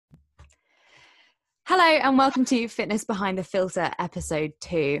Hello and welcome to Fitness Behind the Filter episode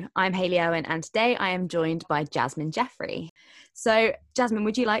 2. I'm Hayley Owen and today I am joined by Jasmine Jeffrey. So Jasmine,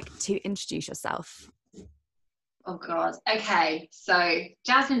 would you like to introduce yourself? Oh God. Okay. So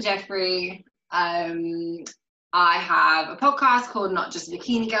Jasmine Jeffrey, I have a podcast called Not Just a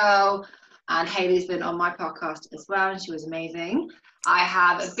Bikini Girl, and Hayley's been on my podcast as well and she was amazing. I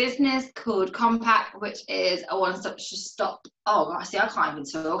have a business called Compact, which is a one-stop. Oh gosh, see, I can't even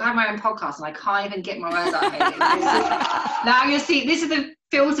talk. I have my own podcast and I can't even get my words out. Now you'll see, this is the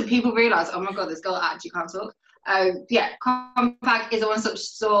filter people realise, oh my God, this girl actually can't talk. Compact is a one-stop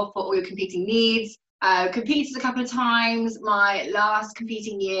store for all your competing needs. Competed a couple of times. My last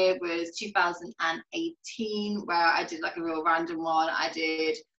competing year was 2018, where I did like a real random one. I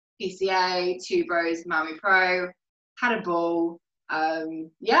did PCA, Two Bros, Miami Pro, had a ball. And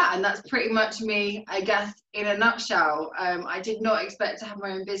that's pretty much me, I guess, in a nutshell. I did not expect to have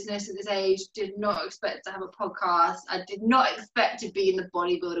my own business at this age, did not expect to have a podcast. I did not expect to be in the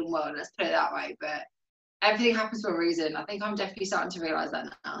bodybuilding world, let's put it that way. But everything happens for a reason. I think I'm definitely starting to realise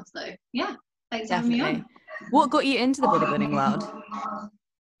that now. So, yeah. Thanks for having me on. What got you into the bodybuilding world?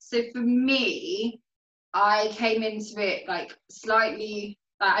 So for me, I came into it slightly,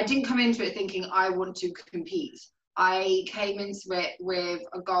 I didn't come into it thinking I want to compete. I came into it with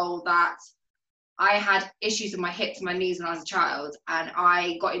a goal that I had issues with my hips and my knees when I was a child, and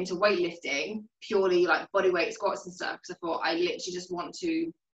I got into weightlifting, purely like body weight squats and stuff, because I thought I literally just want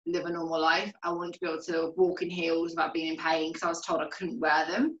to live a normal life. I wanted to be able to walk in heels without being in pain, because I was told I couldn't wear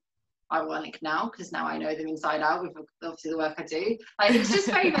them. Ironic now, because now I know them inside out with obviously the work I do. It's just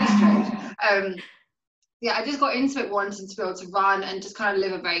very, very strange. I just got into it wanting to be able to run and just kind of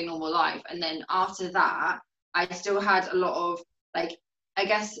live a very normal life. And then after that, I still had a lot of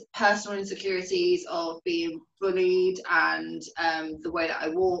personal insecurities of being bullied and the way that I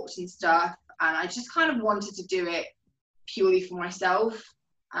walked and stuff. And I just kind of wanted to do it purely for myself.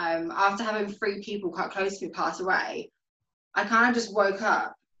 After having 3 people quite close to me pass away, I kind of just woke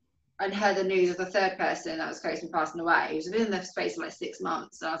up and heard the news of the 3rd person that was close to me passing away. It was within the space of 6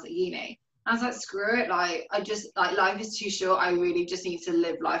 months, and I was at uni. And I was like, screw it, life is too short. I really just need to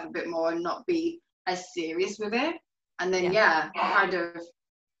live life a bit more and not be as serious with it. And then I kind of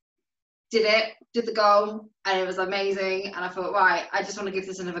did the goal, and it was amazing. And I thought, right, I just want to give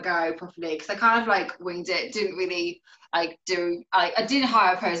this another go properly, because I kind of winged it, didn't really I didn't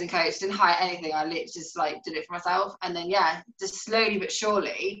hire a posing coach, didn't hire anything. I literally just did it for myself. And then just slowly but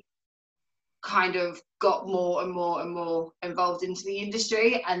surely kind of got more and more and more involved into the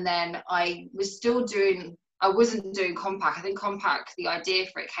industry. And then I wasn't doing Compact. I think Compact, the idea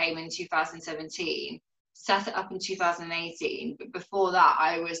for it came in 2017, set it up in 2018, but before that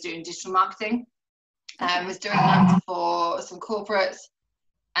I was doing digital marketing. I was doing that for some corporates,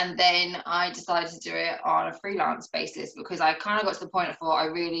 and then I decided to do it on a freelance basis, because I kind of got to the point I thought I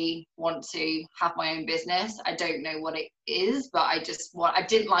really want to have my own business. I don't know what it is, but I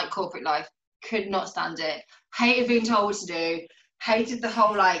didn't like corporate life. Could not stand it, hated being told what to do, hated the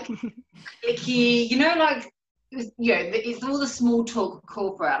whole clicky, it's all the small talk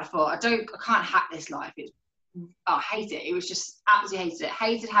corporate. I thought I can't hack this life. I hate it. It was just absolutely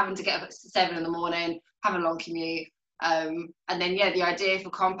hated having to get up at 7 in the morning, have a long commute. And then the idea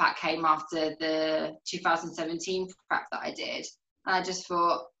for Compact came after the 2017 prep that I did, and I just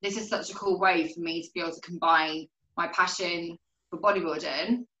thought this is such a cool way for me to be able to combine my passion for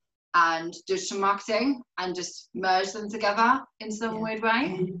bodybuilding and digital marketing and just merge them together in some weird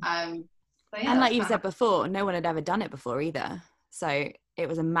way. And like you said before, no one had ever done it before either, so it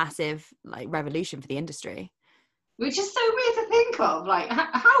was a massive revolution for the industry, which is so weird to think of.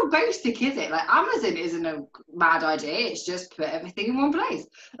 How basic is it? Amazon isn't a mad idea, it's just put everything in one place.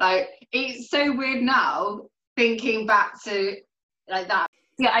 It's so weird now thinking back to that.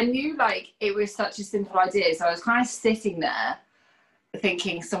 I knew it was such a simple idea, so I was kind of sitting there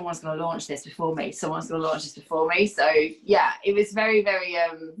thinking someone's going to launch this before me. So it was very, very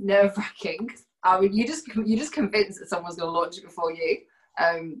nerve-wracking. I mean, you just convinced that someone's going to launch it before you.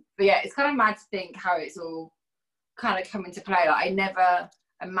 It's kind of mad to think how it's all kind of come into play. I never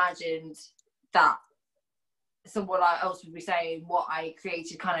imagined that someone else would be saying what I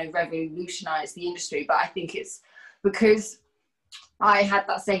created kind of revolutionized the industry. But I think it's because I had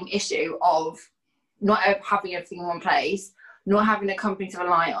that same issue of not having everything in one place, not having a company to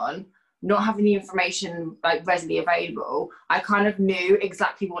rely on, not having the information readily available. I kind of knew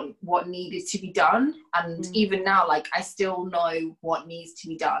exactly what needed to be done, and even now I still know what needs to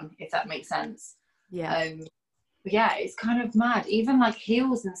be done, if that makes sense. It's kind of mad. Even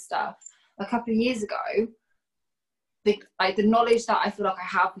heels and stuff, a couple of years ago, the knowledge that I feel I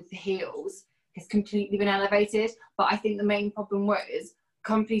have with the heels has completely been elevated. But I think the main problem was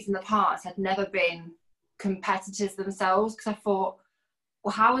companies in the past had never been competitors themselves, because I thought,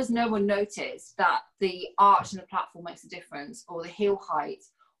 well, how has no one noticed that the arch in the platform makes a difference, or the heel height,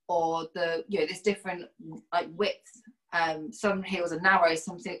 or the, you know, there's different like widths. Some heels are narrow,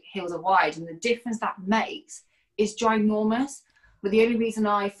 some heels are wide, and the difference that makes is ginormous. But the only reason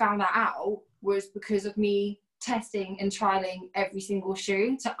I found that out was because of me testing and trialing every single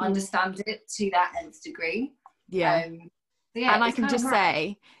shoe to understand it to that nth degree. Yeah. Yeah, and I can just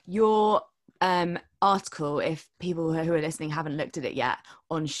say your article, if people who are listening haven't looked at it yet,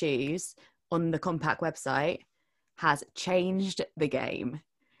 on shoes on the Compact website, has changed the game.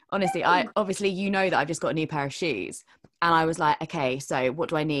 Honestly, I obviously, you know that I've just got a new pair of shoes, and I was like, okay, so what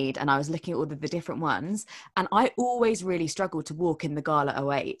do I need? And I was looking at all of the different ones, and I always really struggled to walk in the Gala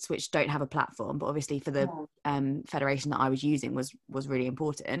 08s, which don't have a platform, but obviously for the federation that I was using was really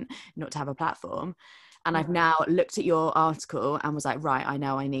important not to have a platform. And I've now looked at your article and was like, right, I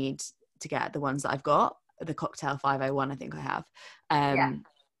know I need to get the ones that I've got, the Cocktail 501, I think I have.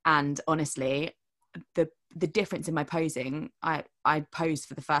 And honestly, the difference in my posing, I posed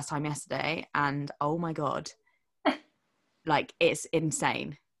for the first time yesterday, and oh my God, like, it's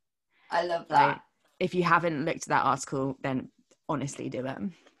insane. I love that. So if you haven't looked at that article, then honestly do it.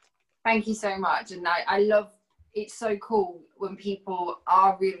 Thank you so much. And I love, it's so cool when people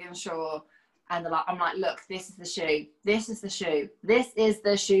are really unsure and they're like, I'm like, look, this is the shoe, this is the shoe, this is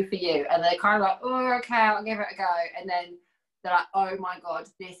the shoe for you. And they're kind of like, oh, okay, I'll give it a go. And then they're like, oh my God,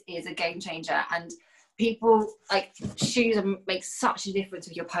 this is a game changer. And people, like, shoes make such a difference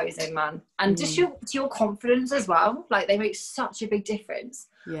with your posing, man. And just your confidence as well. Like, they make such a big difference.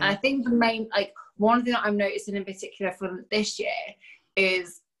 Yeah. And I think the main, like, one thing that I'm noticing in particular for this year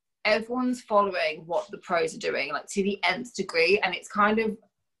is everyone's following what the pros are doing, like, to the nth degree. And it's kind of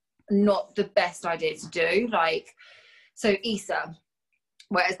not the best idea to do. Like, so Issa,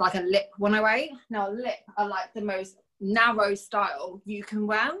 where it's like a lip 108. Now, lip are like the most narrow style you can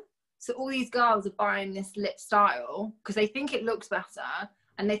wear. So all these girls are buying this lip style because they think it looks better,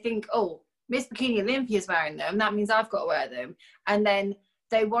 and they think, oh, Miss Bikini Olympia's wearing them, that means I've got to wear them. And then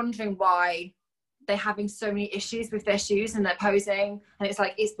they're wondering why they're having so many issues with their shoes and their posing. And it's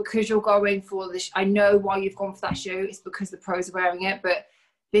like, it's because you're going for this. I know why you've gone for that shoe. It's because the pros are wearing it. But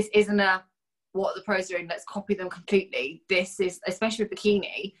this isn't what the pros are doing, let's copy them completely. This is, especially with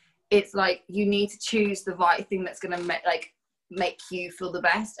bikini, it's like you need to choose the right thing that's going to make you feel the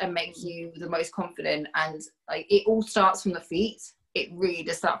best and make you the most confident. And like, it all starts from the feet. It really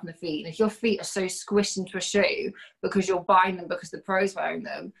does start from the feet. And if your feet are so squished into a shoe because you're buying them because the pro's wearing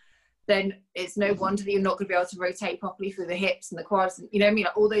them, then it's no wonder that you're not going to be able to rotate properly through the hips and the quads, and, you know what I mean,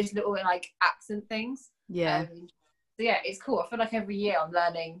 like all those little like accent things. So yeah, it's cool. I feel like every year I'm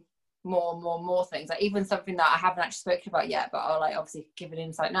learning more things. Like, even something that I haven't actually spoken about yet, but I'll like obviously give an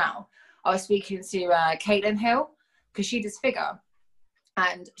insight now. I was speaking to Caitlin Hill, because she does figure,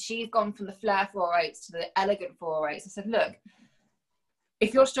 and she's gone from the flare 408s to the elegant 408s. I said, look,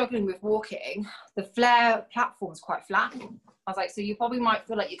 if you're struggling with walking, the flare platform is quite flat. I was like, so you probably might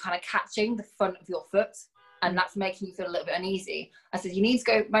feel like you're kind of catching the front of your foot, and that's making you feel a little bit uneasy. I said, you need to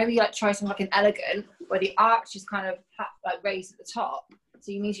go, maybe like try something like an elegant, where the arch is kind of like raised at the top.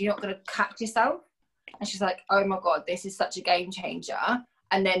 So you mean you're not going to catch yourself? And she's like, oh my God, this is such a game changer.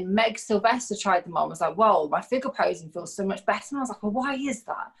 And then Meg Sylvester tried them on. I was like, whoa, my figure posing feels so much better. And I was like, well, why is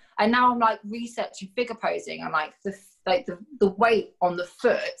that? And now I'm like researching figure posing, and like the weight on the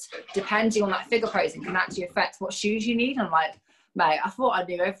foot, depending on that figure posing, can actually affect what shoes you need. I'm like, mate, I thought I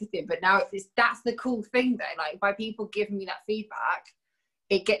knew everything, but now that's the cool thing though. Like, by people giving me that feedback,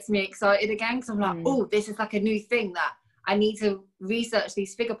 it gets me excited again, because I'm like, oh, this is like a new thing that I need to research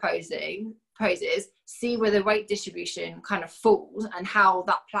these figure poses, see where the weight distribution kind of falls, and how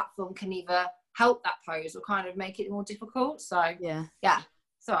that platform can either help that pose or kind of make it more difficult. So yeah.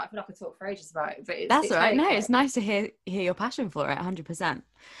 So I feel like I could talk for ages about it, but that's all right. No, it's nice to hear your passion for it. 100%.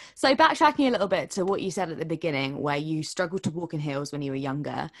 So backtracking a little bit to what you said at the beginning, where you struggled to walk in heels when you were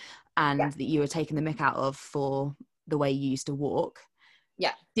younger, and that you were taking the mick out of for the way you used to walk.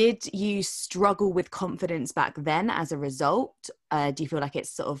 Yeah. Did you struggle with confidence back then as a result? Do you feel like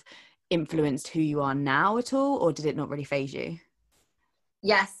it's sort of influenced who you are now at all, or did it not really faze you?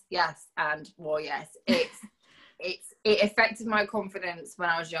 Yes, and more yes. It affected my confidence when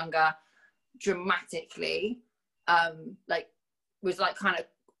I was younger dramatically. Like, was like kind of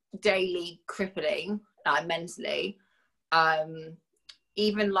daily crippling, mentally.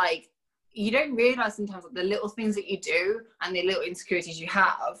 Even like, you don't realize sometimes, like, the little things that you do and the little insecurities you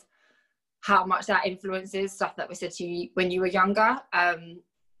have, how much that influences stuff that was said to you when you were younger.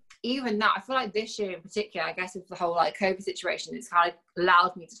 even now, I feel like this year in particular, I guess with the whole like COVID situation, it's kind of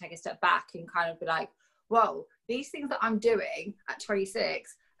allowed me to take a step back and kind of be like, whoa, these things that I'm doing at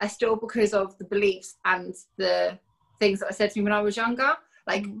 26 are still because of the beliefs and the things that I said to me when I was younger.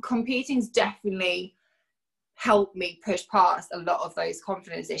 Like competing's definitely helped me push past a lot of those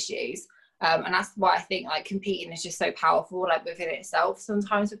confidence issues. And that's why I think like competing is just so powerful, like within itself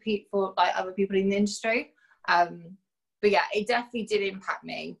sometimes with people, like other people in the industry. But yeah, it definitely did impact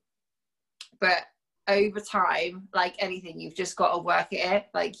me. But over time, like anything, you've just got to work at it.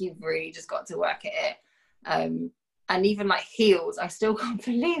 Like you've really just got to work at it. And even like heels, I still can't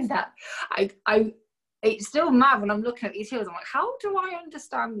believe that. It's still mad when I'm looking at these heels. I'm like, how do I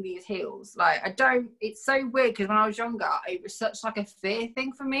understand these heels? Like, I don't, it's so weird because when I was younger, it was such like a fear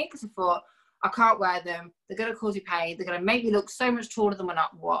thing for me because I thought, I can't wear them. They're going to cause you pain. They're going to make me look so much taller than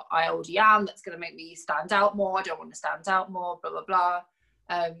what I already am. That's going to make me stand out more. I don't want to stand out more, blah, blah, blah.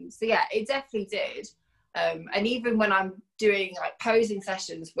 So yeah, it definitely did. And even when I'm doing like posing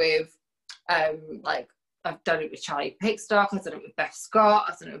sessions with, like, I've done it with Charlie Pickstock, I've done it with Beth Scott,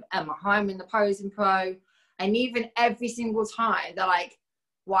 I've done it with Emma Hyman, the posing pro. And even every single time they're like,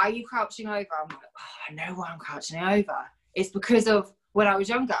 why are you crouching over? I'm like, oh, I know why I'm crouching over. It's because of when I was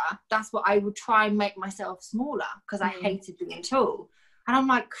younger, that's what I would try and make myself smaller because I hated being tall. And I'm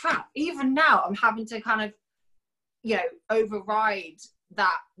like, crap, even now I'm having to kind of, you know, override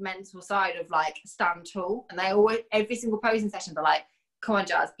that mental side of like stand tall. And they always, every single posing session, they're like, come on,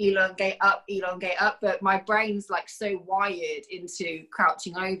 Jazz, elongate up. But my brain's like so wired into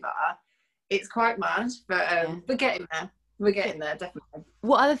crouching over. It's quite mad, but we're getting there. We're getting there, definitely.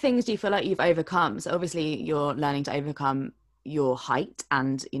 What other things do you feel like you've overcome? So obviously you're learning to overcome your height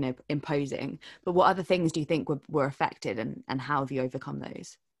and, you know, imposing, but what other things do you think were affected, and how have you overcome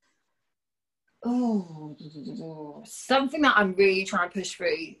those? Oh, something that I'm really trying to push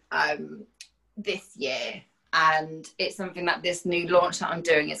through this year, and it's something that this new launch that I'm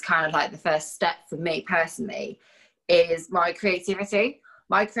doing is kind of like the first step for me personally, is my creativity.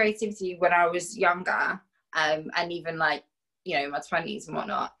 My creativity when I was younger, and even like, you know, in my 20s and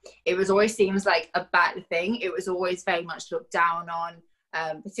whatnot, it was always seems like a bad thing. It was always very much looked down on,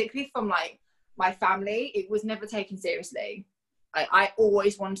 particularly from like my family. It was never taken seriously. I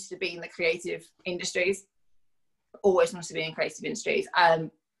always wanted to be in the creative industries,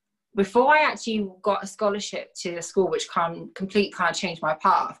 before I actually got a scholarship to a school which completely kind of changed my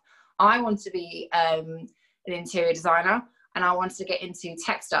path, I wanted to be an interior designer, and I wanted to get into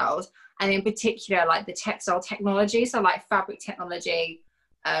textiles, and in particular like the textile technology, so like fabric technology.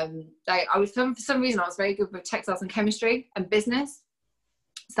 Like I was, for some reason I was very good with textiles and chemistry and business,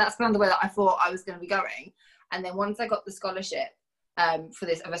 so that's kind of the way that I thought I was going to be going. And then once I got the scholarship for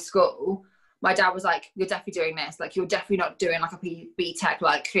this other school, my dad was like, you're definitely doing this, like you're definitely not doing like a BTEC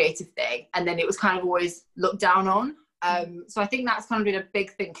like creative thing. And then it was kind of always looked down on. So I think that's kind of been a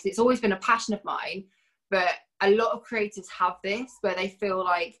big thing, because it's always been a passion of mine, but a lot of creatives have this where they feel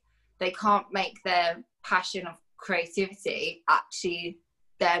like they can't make their passion of creativity actually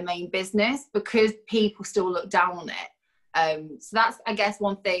their main business because people still look down on it. So that's, I guess,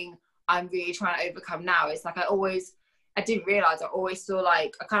 one thing I'm really trying to overcome now. Is like I didn't realize I always saw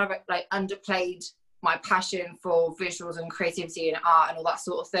like I kind of like underplayed my passion for visuals and creativity and art and all that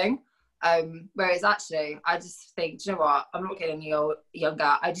sort of thing. Whereas actually I just think, do you know what, I'm not getting any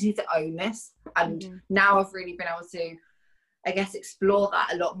younger, I just need to own this. And now I've really been able to, I guess, explore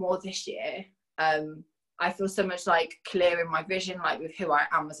that a lot more this year. I feel so much like clear in my vision, like with who I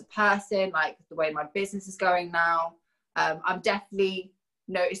am as a person, like the way my business is going now. I'm definitely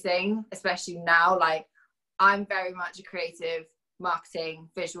noticing, especially now, like I'm very much a creative marketing,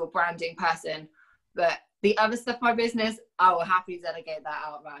 visual branding person, but the other stuff, my business, I will happily delegate that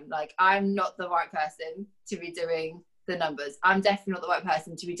out, man. Like I'm not the right person to be doing the numbers. I'm definitely not the right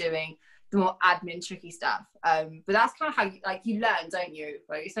person to be doing the more admin tricky stuff. But that's kind of how you learn, don't you?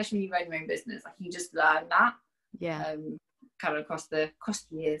 Like, especially when you run your own business, like you just learn that. Yeah. Kind of across the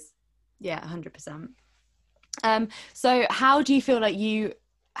years. Yeah, 100%. So how do you feel like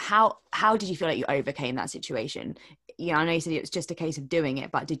how did you feel like you overcame that situation? You know, I know you said it was just a case of doing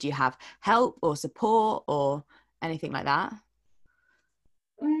it, but did you have help or support or anything like that?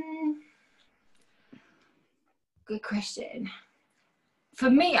 Good question. For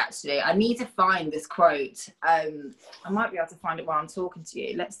me, actually, I need to find this quote. I might be able to find it while I'm talking to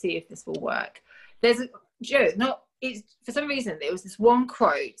you. Let's see if this will work. For some reason, there was this one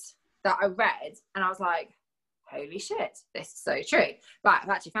quote that I read and I was like, holy shit, this is so true. Right, I've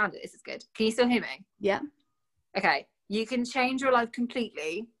actually found it. This is good. Can you still hear me? Yeah. Okay. You can change your life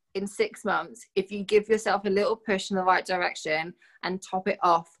completely in 6 months if you give yourself a little push in the right direction and top it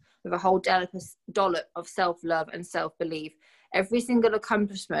off with a whole dollop of self-love and self-belief. Every single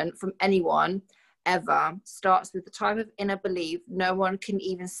accomplishment from anyone ever starts with the type of inner belief no one can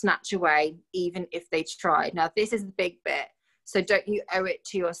even snatch away, even if they try. Now, this is the big bit. So don't you owe it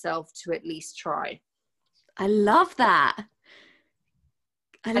to yourself to at least try. I love that.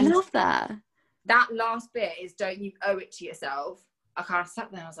 Love that. That last bit is, don't you owe it to yourself. I kind of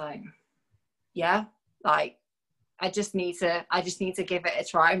sat there and I was like, yeah, like I just need to give it a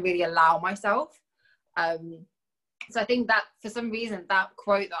try and really allow myself. So I think that for some reason, that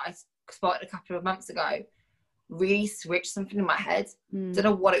quote that I spotted a couple of months ago really switched something in my head. Don't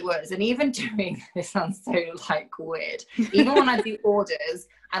know what it was. And even doing this sounds so like weird, even when I do orders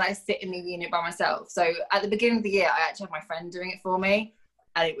and I sit in the unit by myself. So at the beginning of the year, I actually had my friend doing it for me,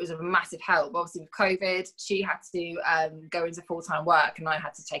 and it was a massive help. Obviously with COVID, she had to go into full-time work and I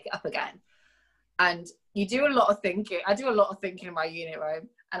had to take it up again. And you do a lot of thinking. I do a lot of thinking in my unit room.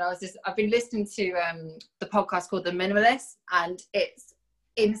 And I've been listening to the podcast called The Minimalist, and it's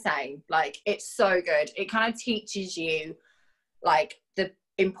insane. Like, it's so good. It kind of teaches you like the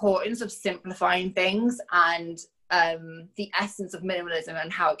importance of simplifying things and the essence of minimalism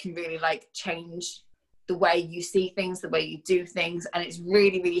and how it can really like change the way you see things, the way you do things. And it's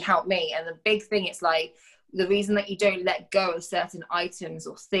really, really helped me. And the big thing, it's like the reason that you don't let go of certain items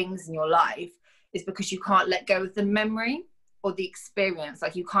or things in your life is because you can't let go of the memory or the experience.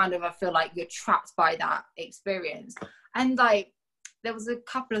 Like, you kind of, I feel like you're trapped by that experience. And like, there was a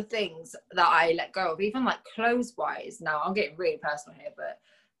couple of things that I let go of, even like clothes wise. Now I'm getting really personal here, but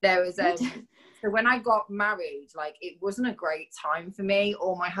there was so when I got married, like, it wasn't a great time for me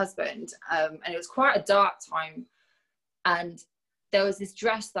or my husband, and it was quite a dark time. And there was this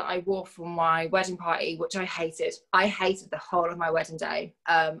dress that I wore for my wedding party, which I hated. I hated the whole of my wedding day,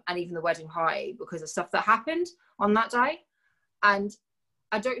 and even the wedding party, because of stuff that happened on that day. And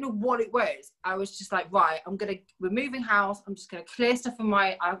I don't know what it was. I was just like, right, we're moving house. I'm just going to clear stuff from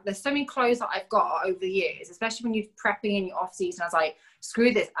there's so many clothes that I've got over the years, especially when you're prepping in your off season. I was like,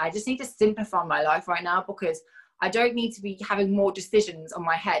 screw this. I just need to simplify my life right now, because I don't need to be having more decisions on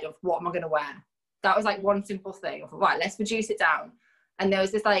my head of what am I going to wear. That was like one simple thing. I thought, right, let's reduce it down. And there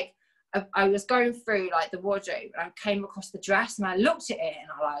was this like, I was going through like the wardrobe and I came across the dress and I looked at it and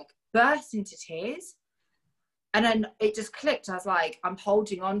I like burst into tears. And then it just clicked. I was like, I'm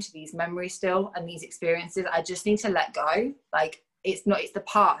holding on to these memories still and these experiences. I just need to let go. Like, it's the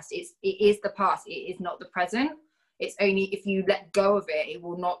past. It is the past. It is not the present. It's only if you let go of it, it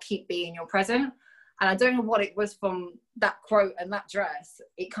will not keep being your present. And I don't know what it was from that quote and that dress.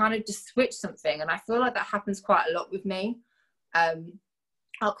 It kind of just switched something. And I feel like that happens quite a lot with me.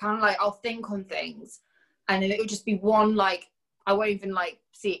 I'll think on things and then it would just be one, like, I won't even like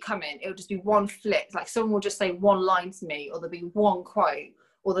see it coming. It'll just be one flip. Like, someone will just say one line to me, or there'll be one quote,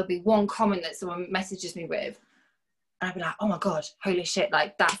 or there'll be one comment that someone messages me with. And I'll be like, oh my God, holy shit,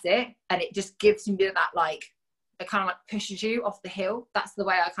 like, that's it. And it just gives me that, like, it kind of like pushes you off the hill. That's the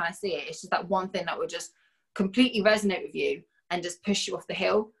way I kind of see it. It's just that one thing that would just completely resonate with you and just push you off the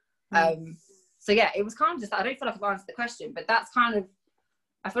hill. So yeah, it was kind of just, I don't feel like I've answered the question, but that's kind of,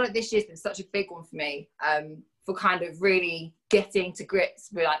 I feel like this year's been such a big one for me, for kind of really getting to grips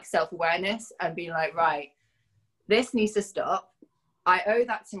with like self-awareness and being like, right, this needs to stop. I owe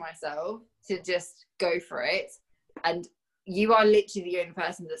that to myself to just go for it. And you are literally the only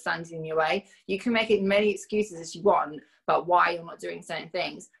person that stands in your way. You can make as many excuses as you want about why you're not doing certain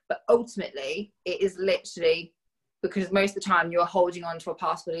things, but ultimately it is literally because most of the time you're holding on to a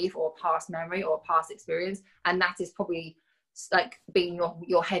past belief or a past memory or a past experience, and that is probably like being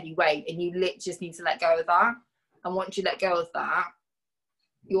your heavy weight, and you literally just need to let go of that. And once you let go of that,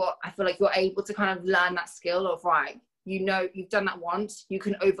 I feel like you're able to kind of learn that skill of, right, you know, you've done that once, you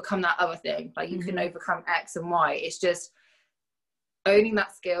can overcome that other thing. Like, you can overcome X and Y. It's just owning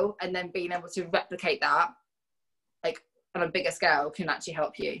that skill and then being able to replicate that, like, on a bigger scale can actually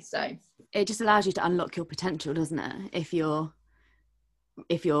help you. So it just allows you to unlock your potential, doesn't it?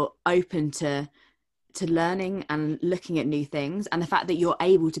 If you're open to learning and looking at new things, and the fact that you're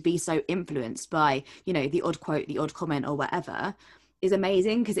able to be so influenced by, you know, the odd quote, the odd comment or whatever is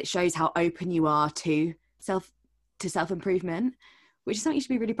amazing, because it shows how open you are to self-improvement, which is something you should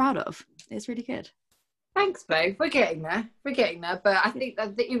be really proud of. It's really good. Thanks, Bo. We're getting there. But I think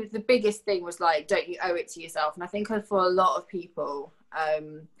that the biggest thing was like, don't you owe it to yourself? And I think for a lot of people,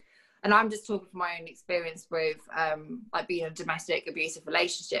 and I'm just talking from my own experience with like being in a domestic abusive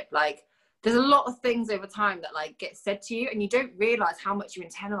relationship, like, there's a lot of things over time that like get said to you and you don't realize how much you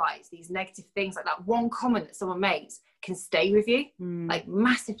internalize these negative things. Like, that one comment that someone makes can stay with you like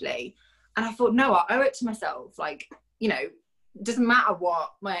massively. And I thought, no, I owe it to myself. Like, you know, doesn't matter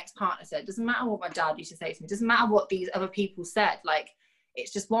what my ex-partner said, doesn't matter what my dad used to say to me, doesn't matter what these other people said, like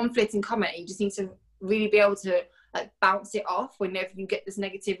it's just one flitting comment. You just need to really be able to like bounce it off whenever you get this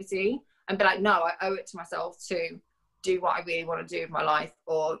negativity and be like, no, I owe it to myself to do what I really want to do with my life,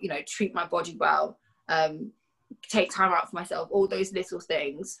 or, you know, treat my body well, take time out for myself, all those little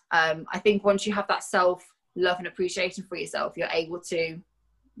things. I think once you have that self-love and appreciation for yourself, you're able to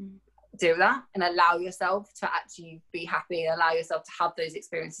do that and allow yourself to actually be happy and allow yourself to have those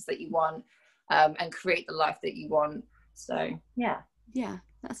experiences that you want, and create the life that you want. So yeah,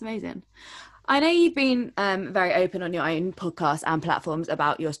 that's amazing. I know you've been very open on your own podcast and platforms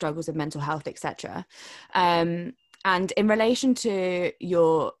about your struggles with mental health, etc. And in relation to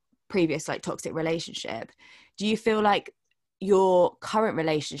your previous like toxic relationship, do you feel like your current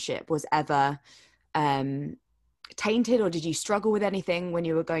relationship was ever tainted, or did you struggle with anything when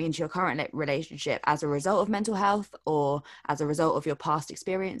you were going into your current relationship as a result of mental health or as a result of your past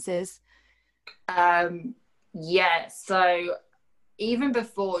experiences? Yeah, so even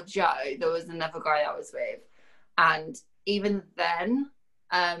before Joe, there was another guy I was with, and even then,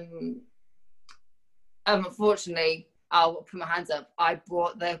 unfortunately, I'll put my hands up, I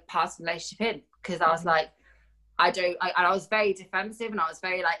brought the past relationship in, because I was like, I was very defensive and I was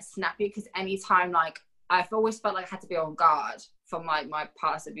very like snappy, because anytime, like, I've always felt like I had to be on guard from like my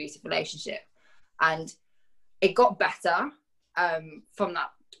past abusive relationship, and it got better from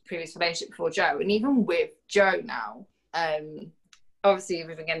that previous relationship before Joe. And even with Joe now, obviously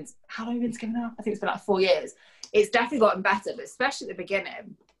we've been, how long have we been together now? I think it's been like 4 years. It's definitely gotten better, but especially at the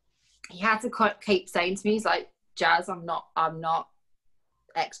beginning, he had to keep saying to me, he's like, Jazz, I'm not I'm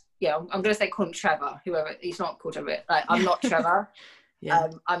gonna say call him Trevor, whoever, he's not called Trevor, like, I'm not Trevor.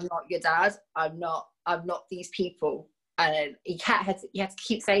 I'm not your dad, I'm not these people. And he had to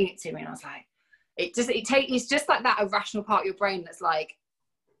keep saying it to me, and I was like, it's just like that irrational part of your brain that's like,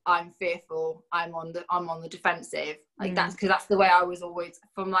 I'm fearful, I'm on the defensive, like that's because that's the way I was always,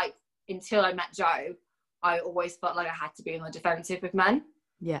 from like until I met Joe. I always felt like I had to be on the defensive with men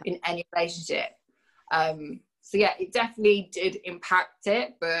in any relationship. So yeah, it definitely did impact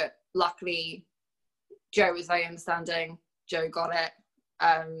it, but luckily Joe was very understanding. Joe got it.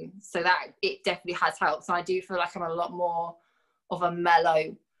 So that it definitely has helped. So I do feel like I'm a lot more of a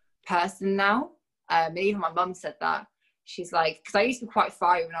mellow person now. Even my mum said that. She's like, because I used to be quite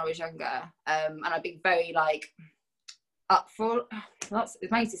fiery when I was younger, and I'd be very like up for.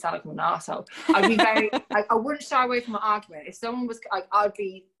 It makes it sound like I'm an arsehole. I'd be very. I wouldn't shy away from an argument. If someone was like, I'd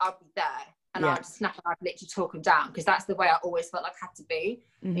be there, and I'd snap and I'd literally talk them down, because that's the way I always felt like I had to be.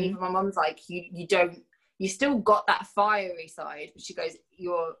 Even my mum's like, you still got that fiery side, but she goes,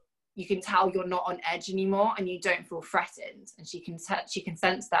 you can tell you're not on edge anymore, and you don't feel threatened, and she can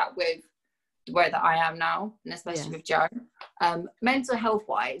sense that with the way that I am now, and especially with Joe. Mental health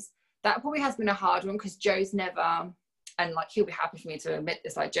wise, that probably has been a hard one, because Joe's never, and like he'll be happy for me to admit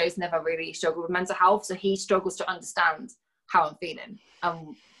this, like Joe's never really struggled with mental health, so he struggles to understand how I'm feeling.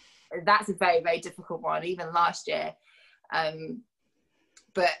 That's a very, very difficult one, even last year.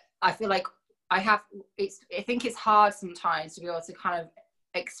 But I feel like I think it's hard sometimes to be able to kind of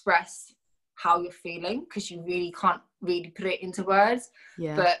express how you're feeling, because you really can't really put it into words.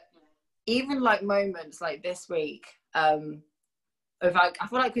 But even like moments like this week, of like, I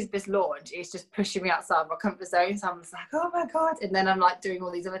feel like with this launch, it's just pushing me outside my comfort zone. So I'm just like, oh my God. And then I'm like doing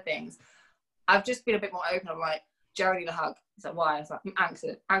all these other things. I've just been a bit more open. I'm like, Joe, I need a hug. He's like, why? I was like, I'm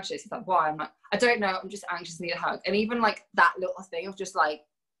anxious. He's like, why? I'm like, I don't know. I'm just anxious, need a hug. And even like that little thing of just like,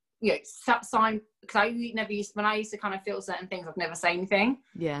 you know, sign, because when I used to kind of feel certain things, I'd never say anything.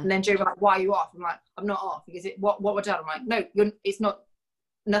 And then Joe was like, why are you off? I'm like, I'm not off. Because what we're done? I'm like, no, it's not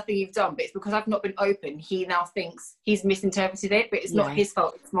nothing you've done, but it's because I've not been open. He now thinks he's misinterpreted it, but it's not his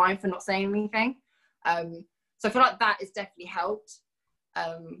fault. It's mine for not saying anything. So I feel like that has definitely helped.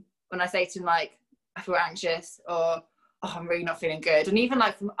 When I say to him, like, I feel anxious, or I'm really not feeling good. And even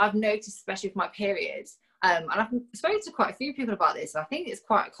like I've noticed, especially with my periods, and I've spoken to quite a few people about this, and I think it's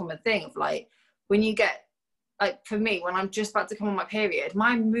quite a common thing of like, when you get, like for me, when I'm just about to come on my period,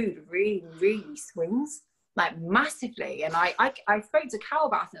 my mood really, really swings like massively. And I spoke to Cal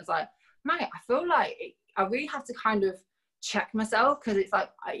about it, and I was like, mate, I feel like I really have to kind of check myself, because it's like,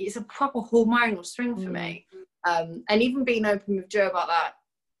 it's a proper hormonal swing for me. And even being open with Joe about that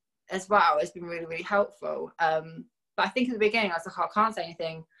as well has been really, really helpful. But I think at the beginning I was like, I can't say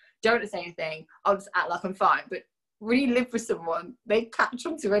anything, don't say anything, I'll just act like I'm fine. But when you live with someone, they catch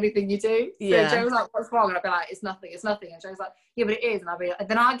on to anything you do. So Joe was like, what's wrong? And I'd be like, it's nothing. And Joe's like, yeah, but it is. And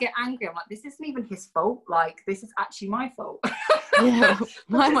then I get angry. I'm like, this isn't even his fault. Like, this is actually my fault.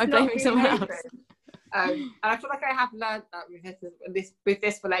 Why am I blaming someone else? And I feel like I have learned that with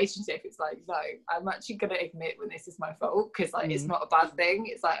this relationship. It's like, no, I'm actually going to admit when this is my fault, because like it's not a bad thing.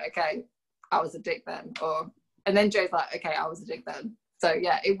 It's like, okay, I was a dick then, and then Joe's like, okay, I was a dick then. So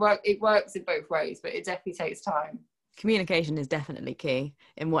yeah, it works in both ways, but it definitely takes time. Communication is definitely key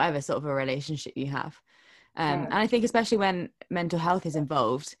in whatever sort of a relationship you have. And I think especially when mental health is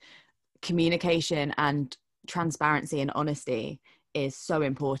involved, communication and transparency and honesty is so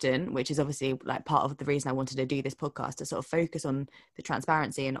important, which is obviously like part of the reason I wanted to do this podcast, to sort of focus on the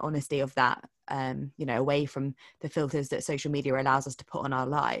transparency and honesty of that, you know, away from the filters that social media allows us to put on our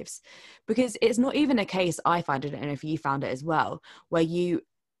lives. Because it's not even a case, I find, I don't know if you found it as well, where you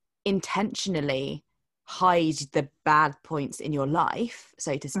intentionally hide the bad points in your life,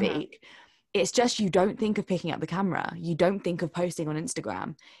 so to speak. It's just you don't think of picking up the camera. You don't think of posting on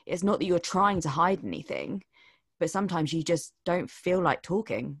Instagram. It's not that you're trying to hide anything, but sometimes you just don't feel like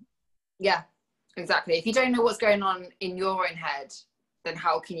talking. Yeah, exactly. If you don't know what's going on in your own head, then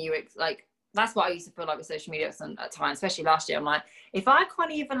how can you, like, that's what I used to feel like with social media at times, especially last year. I'm like, if I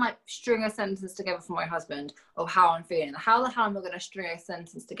can't even like string a sentence together for my husband of how I'm feeling, how the hell am I going to string a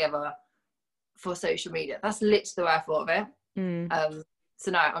sentence together for social media? That's literally the way I thought of it. So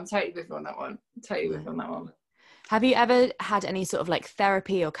no, I'm totally with you on that one. Have you ever had any sort of like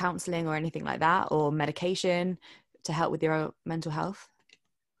therapy or counselling or anything like that, or medication to help with your mental health?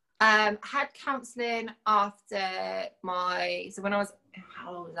 Had counselling after so when I was,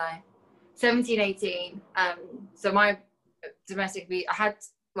 how old was I? 17, 18. So my domestic abuse, I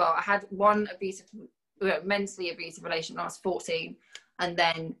had one mentally abusive relation when I was 14. And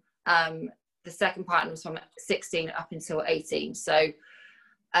then the second partner was from 16 up until 18. So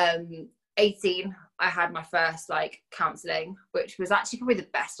 18, I had my first like counselling, which was actually probably the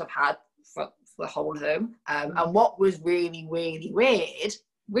best I've had for the whole of them. And what was really, really weird,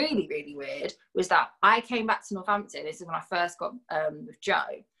 was that I came back to Northampton. This is when I first got with Joe,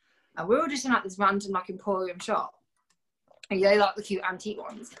 and we were just in like this random like Emporium shop, and you know, like the cute antique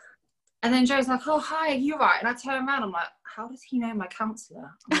ones. And then Joe's like, "Oh hi, you're right." And I turn around, I'm like, "How does he know my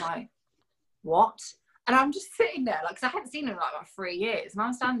counsellor?" I'm like, "What?" And I'm just sitting there, like, because I hadn't seen her in like about 3 years. And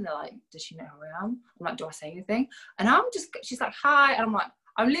I'm standing there like, does she know who I am? I'm like, do I say anything? And she's like, hi. And I'm like,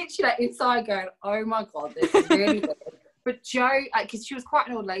 I'm literally like inside going, oh my God, this is really weird. But Joe, because she was quite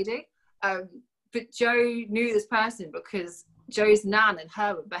an old lady, but Joe knew this person because Joe's nan and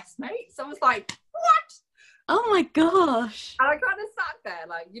her were best mates. So I was like, what? Oh my gosh. And I kind of sat there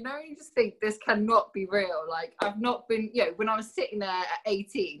like, you know, you just think this cannot be real. Like, I've not been, you know, when I was sitting there at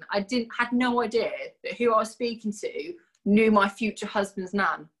 18, had no idea that who I was speaking to knew my future husband's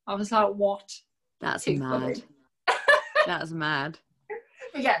nan. I was like, what? That's mad. That's mad.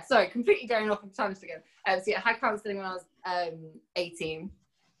 But yeah, sorry, completely going off on tangent again. So yeah, I had counselling when I was 18.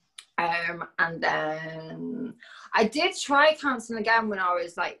 And then I did try counselling again when I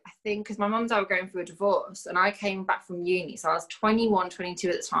was like, I think, because my mum and dad were going through a divorce, and I came back from uni, so I was 21, 22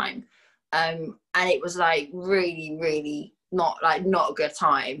 at the time, and it was like really, really not a good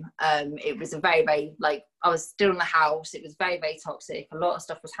time. It was a very, very, like, I was still in the house. It was very, very toxic. A lot of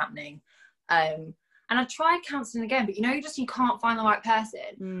stuff was happening. And I tried counselling again, but you can't find the right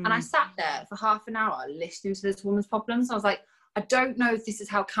person. And I sat there for half an hour listening to this woman's problems. I was like, I don't know if this is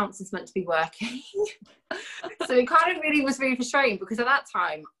how counselling's meant to be working. So it kind of really was really frustrating, because at that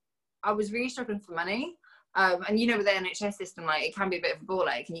time I was really struggling for money. And you know, with the NHS system, like, it can be a bit of a ball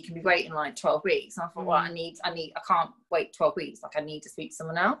ache, and you can be waiting like 12 weeks. And I thought, well, I can't wait 12 weeks. Like, I need to speak to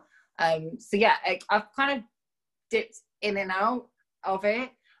someone now. So yeah, I've kind of dipped in and out of it.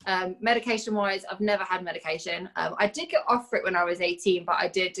 Medication wise, I've never had medication. I did get offered it when I was 18, but I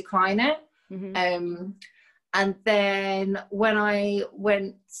did decline it. And then when I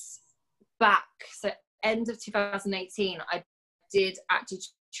went back, so end of 2018, I did actually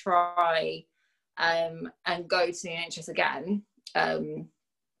try and go to the NHS again. And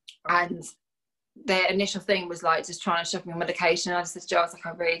the initial thing was like just trying to shove me on medication. I said to Joe, I was like,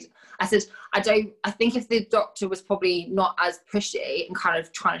 I think if the doctor was probably not as pushy and kind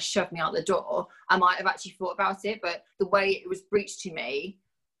of trying to shove me out the door, I might have actually thought about it. But the way it was breached to me,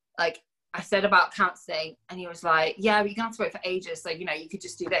 like, I said about counselling, and he was like, yeah, but you're going to have to wait for ages. So, you know, you could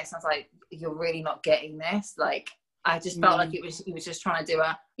just do this. And I was like, you're really not getting this. Like, I just felt like he was just trying to do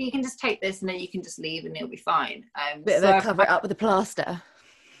you can just take this and then you can just leave and it'll be fine. Bit of a cover it up with a plaster.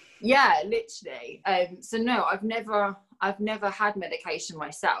 Yeah, literally. So no, I've never had medication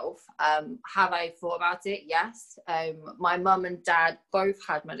myself. Have I thought about it? Yes. My mum and dad both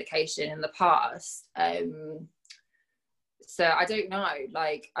had medication in the past. So I don't know,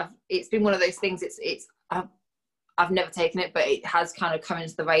 like, it's been one of those things, I've never taken it, but it has kind of come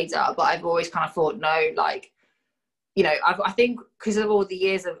into the radar. But I've always kind of thought, no, like, you know, I think because of all the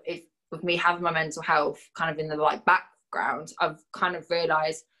years of me having my mental health kind of in the like background, I've kind of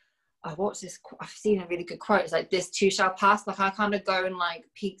realised, oh, what's this? I've seen a really good quote. It's like, this too shall pass. Like, I kind of go in like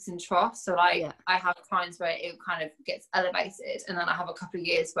peaks and troughs. So like, I have times where it kind of gets elevated, and then I have a couple of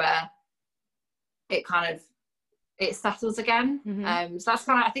years where it kind of, it settles again. So that's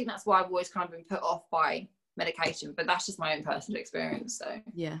kind of, I think that's why I've always kind of been put off by medication, but that's just my own personal experience. So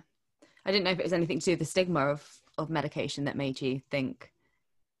yeah, I didn't know if it was anything to do with the stigma of medication that made you think,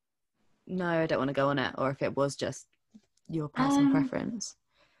 no, I don't want to go on it, or if it was just your personal preference.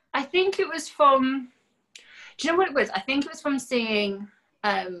 I think it was from, do you know what it was? I think it was from seeing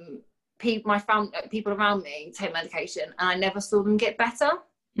people around me take medication, and I never saw them get better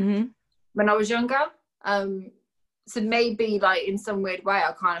when I was younger. So maybe like in some weird way,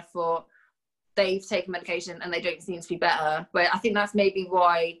 I kind of thought they've taken medication and they don't seem to be better. But I think that's maybe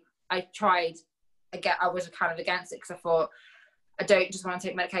why I tried, again, I was kind of against it, because I thought, I don't just want to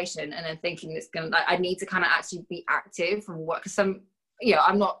take medication and then thinking it's going to, like, I need to kind of actually be active and work. Because some, you know,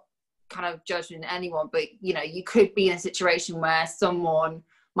 I'm not kind of judging anyone, but, you know, you could be in a situation where someone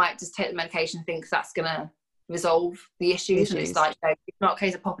might just take the medication and thinks that's going to resolve the issues. And it's like, no, it's not a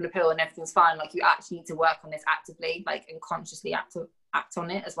case of popping a pill and everything's fine. Like, you actually need to work on this actively, like, and consciously act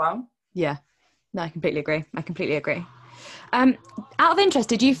on it as well. Yeah, no, I completely agree. Out of interest,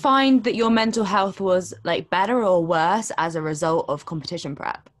 did you find that your mental health was like better or worse as a result of competition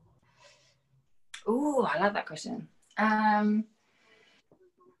prep? Oh, I love that question.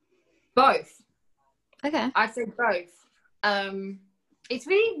 Both. Okay. I'd say both. It's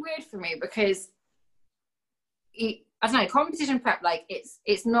really weird for me because I don't know, competition prep, like,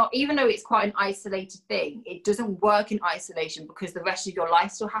 it's not, even though it's quite an isolated thing, it doesn't work in isolation because the rest of your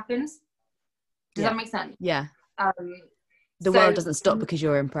life still happens. Does that make sense? Yeah. The world doesn't stop because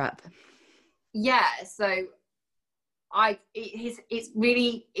you're in prep. Yeah, so it's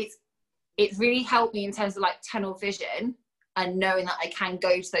really helped me in terms of like tunnel vision and knowing that I can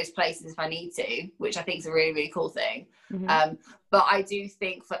go to those places if I need to, which I think is a really, really cool thing. But I do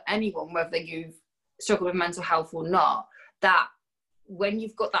think for anyone, whether you've struggled with mental health or not, that when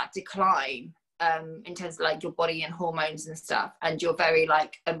you've got that decline in terms of like your body and hormones and stuff, and you're very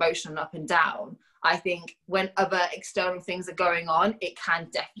like emotional and up and down, I think when other external things are going on, it can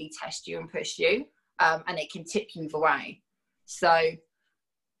definitely test you and push you, and it can tip you either way. So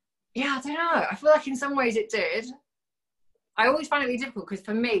yeah, I don't know, I feel like in some ways it did. I always find it really difficult because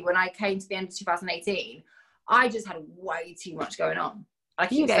for me, when I came to the end of 2018, I just had way too much going on. I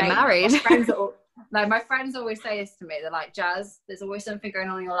keep getting married. My friends always say this to me. They're like, Jazz, there's always something going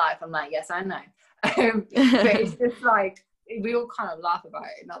on in your life. I'm like, yes, I know. But it's just like, we all kind of laugh about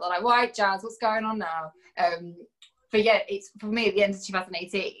it. Not that like, right, Jazz, what's going on now? But yeah, it's for me at the end of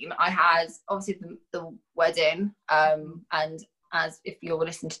 2018, I had obviously the wedding, and as if you're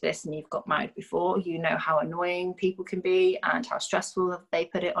listening to this and you've got married before, you know how annoying people can be and how stressful they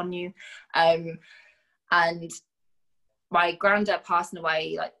put it on you. And my granddad passing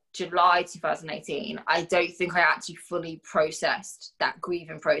away like July 2018, I don't think I actually fully processed that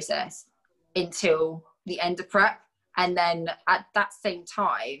grieving process until the end of prep. And then at that same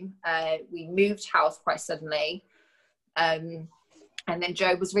time, we moved house quite suddenly. And then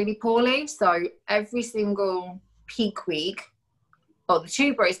Joe was really poorly. So every single peak week, or the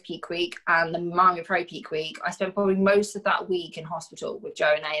Two Bros peak week and the Miami Pro peak week, I spent probably most of that week in hospital with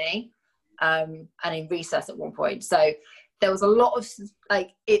Joe and A&E, and in recess at one point. So there was a lot of,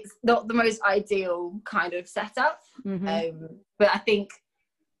 like, it's not the most ideal kind of setup. But I think,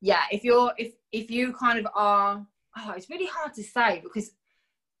 yeah, if you kind of are, it's really hard to say, because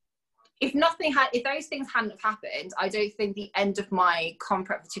if those things hadn't have happened, I don't think the end of my comp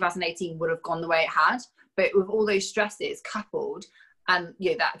prep for 2018 would have gone the way it had. But with all those stresses coupled and,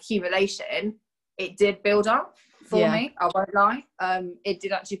 you know, that accumulation, it did build up for me. I won't lie. It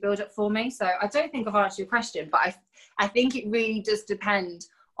did actually build up for me. So I don't think I've answered your question, but I think it really does depend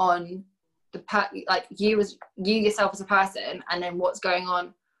on like you yourself as a person, and then what's going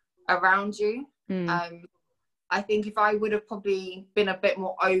on around you. I think if I would have probably been a bit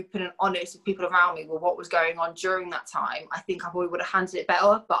more open and honest with people around me with what was going on during that time, I think I probably would have handled it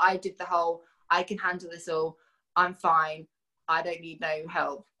better. But I did the whole, I can handle this all, I'm fine, I don't need no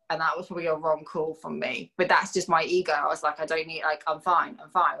help. And that was probably a wrong call from me. But that's just my ego. I was like, I don't need, like, I'm fine.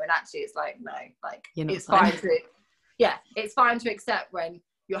 When actually it's like, no, like, it's fine it's fine to accept when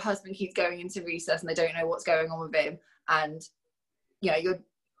your husband keeps going into recess and they don't know what's going on with him. And, you know,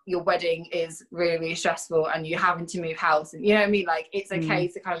 your wedding is really, really stressful and you're having to move house, and you know what I mean, like, it's okay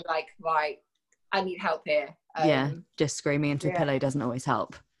to kind of like, right, I need help here, Yeah, just screaming into a pillow doesn't always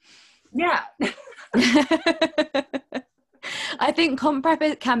help. Yeah. I think comp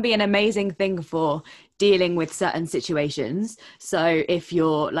prep can be an amazing thing for dealing with certain situations. So if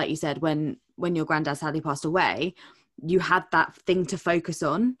you're, like you said, when your granddad sadly passed away, you had that thing to focus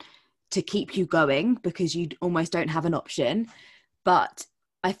on to keep you going because you almost don't have an option. But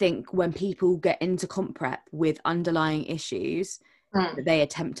I think when people get into comp prep with underlying issues that they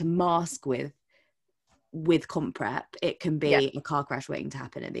attempt to mask with comp prep, it can be a car crash waiting to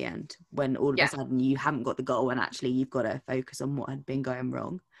happen at the end when all of a sudden you haven't got the goal and actually you've got to focus on what had been going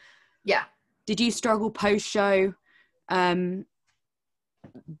wrong. Yeah. Did you struggle post-show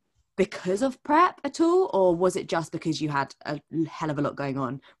because of prep at all, or was it just because you had a hell of a lot going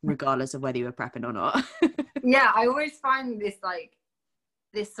on regardless of whether you were prepping or not? Yeah, I always find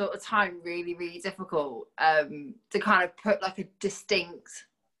this sort of time really, really difficult to kind of put like a distinct,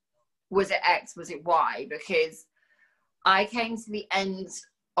 was it X, was it Y? Because I came to the end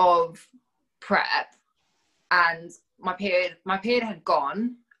of prep and my period had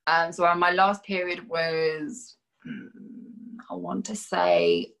gone. So my last period was, I want to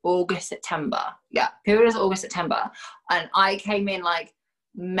say August, September. Yeah, period was August, September. And I came in like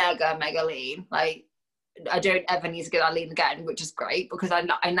mega lean. Like I don't ever need to get that lean again, which is great because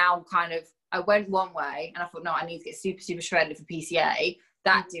I now kind of, I went one way and I thought, no, I need to get super, super shredded for PCA.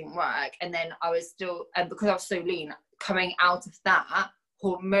 That didn't work. And then I was still, and because I was so lean, coming out of that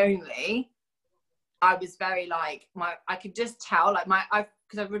hormonally, I was very like, I could just tell, like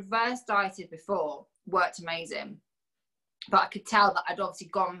because I reverse dieted before, worked amazing. But I could tell that I'd obviously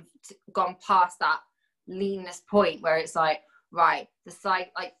gone past that leanness point where it's like, right,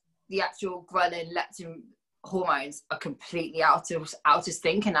 the actual ghrelin, leptin hormones are completely out of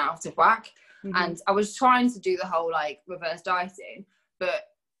sync and out of whack. Mm-hmm. And I was trying to do the whole like reverse dieting, but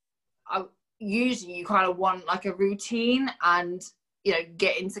usually you kind of want like a routine and, you know,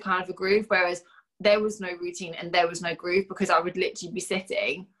 get into kind of a groove, whereas there was no routine and there was no groove because I would literally be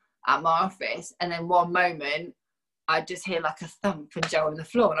sitting at my office and then one moment I'd just hear like a thump and Joe on the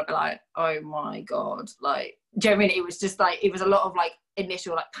floor and I'd be like, oh my God, like, do you know what I mean? It was just like, it was a lot of like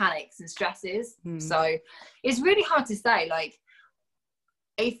initial like panics and stresses. So it's really hard to say, like,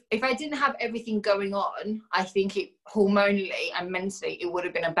 if I didn't have everything going on, I think it hormonally and mentally, it would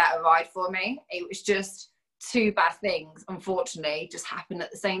have been a better ride for me. It was just two bad things, unfortunately, just happened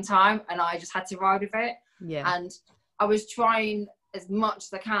at the same time. And I just had to ride with it. Yeah. And I was trying as much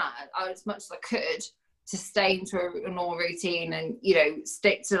as I could to stay into a normal routine and, you know,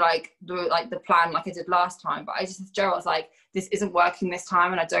 stick to like the plan like I did last time. But I just said to Joe, I was like, this isn't working this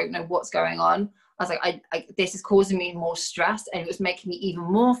time and I don't know what's going on. I was like, I this is causing me more stress and it was making me even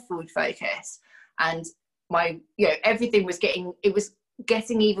more food focused. And everything was getting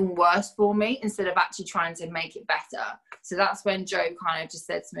even worse for me instead of actually trying to make it better. So that's when Joe kind of just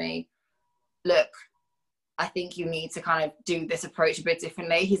said to me, look, I think you need to kind of do this approach a bit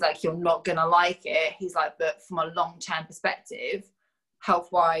differently. He's like, you're not going to like it. He's like, but from a long-term perspective,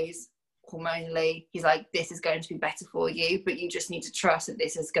 health-wise, hormonally, he's like, this is going to be better for you, but you just need to trust that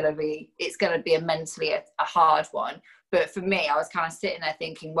it's going to be a mentally a hard one. But for me, I was kind of sitting there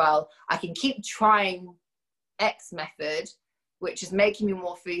thinking, well, I can keep trying X method, which is making me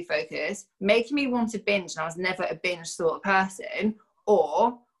more food focused, making me want to binge, and I was never a binge sort of person,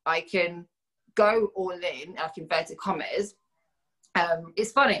 or I can go all in, like inverted commas.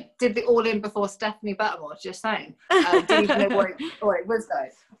 It's funny, did the all in before Stephanie Buttermore, just saying. Didn't even know what it was though.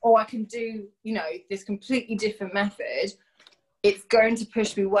 Or I can do, you know, this completely different method. It's going to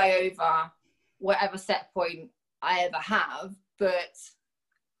push me way over whatever set point I ever have. But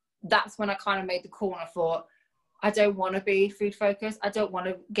that's when I kind of made the call and I thought, I don't want to be food focused. I don't want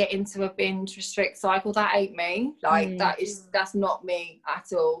to get into a binge restrict cycle. That ain't me. Like that's not me at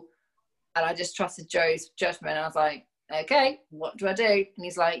all. And I just trusted Joe's judgment. And I was like, okay, what do I do? And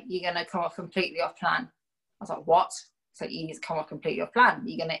he's like, you're going to come off completely off plan. I was like, what? It's like, you need to come off completely off plan.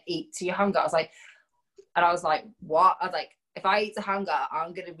 You're going to eat to your hunger. I was like, what? I was like, if I eat to hunger,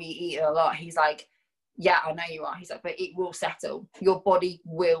 I'm going to be eating a lot. He's like, yeah, I know you are. He's like, but it will settle. Your body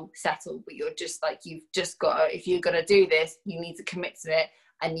will settle. But you're just like, you've just got to, if you're going to do this, you need to commit to it.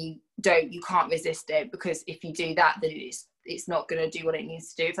 And you can't resist it, because if you do that, then it's not going to do what it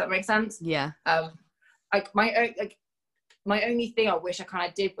needs to do. If that makes sense. Yeah. My only thing I wish I kind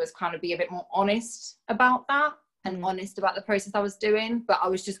of did was kind of be a bit more honest about that and honest about the process I was doing. But I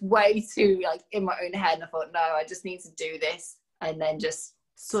was just way too like in my own head, and I thought, no, I just need to do this and then just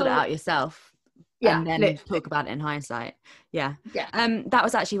sort it out yourself. Yeah, and then talk about it in hindsight. Yeah. That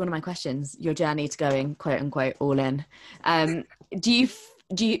was actually one of my questions, your journey to going quote unquote all in. Do you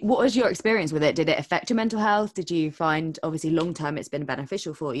what was your experience with it? Did it affect your mental health? Did you find, obviously long term it's been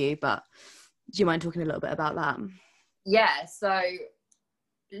beneficial for you, but do you mind talking a little bit about that? Yeah, so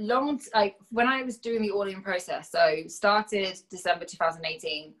like when I was doing the all-in process, so started December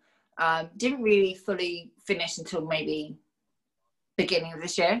 2018, didn't really fully finish until maybe beginning of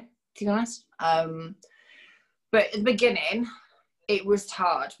this year, to be honest. But at the beginning, it was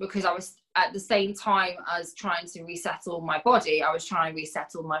hard because I was, at the same time as trying to resettle my body, I was trying to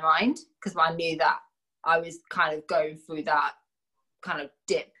resettle my mind, because I knew that I was kind of going through that kind of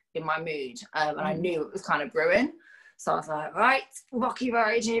dip in my mood, and I knew it was kind of brewing. So I was like, right, rocky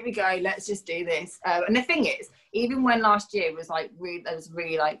road, here we go, let's just do this. And the thing is, even when last year was like there was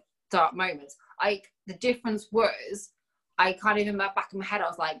really like dark moments, the difference was, I kind of in the back of my head, I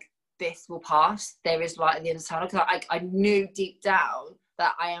was like, this will pass. There is light at the end of the tunnel, because I knew deep down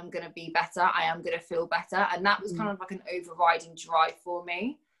that I am going to be better. I am going to feel better. And that was kind of like an overriding drive for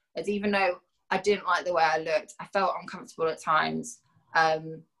me. As even though I didn't like the way I looked, I felt uncomfortable at times.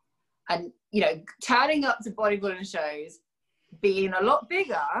 And, you know, turning up to bodybuilding shows, being a lot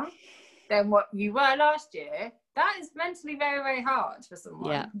bigger than what you were last year, that is mentally very, very hard for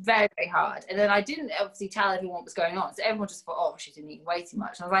someone. Yeah. Very, very hard. And then I didn't obviously tell everyone what was going on. So everyone just thought, oh, she's been eating way too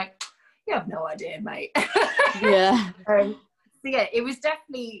much. And I was like, you have no idea, mate. Yeah. So yeah, it was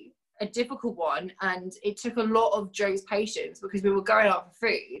definitely a difficult one. And it took a lot of Joe's patience, because we were going out for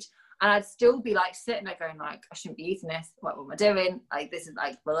food. And I'd still be like sitting there going like, I shouldn't be eating this. Like, what am I doing? Like, this is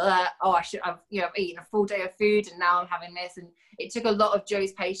like, blah, blah. Oh, I've eaten a full day of food and now I'm having this. And it took a lot of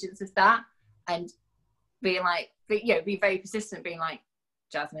Joe's patience with that, and being like, be very persistent, being like,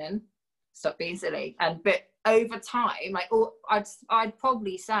 Jasmine, stop being silly. But over time, like, I'd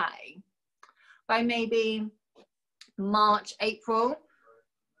probably say by maybe March, April,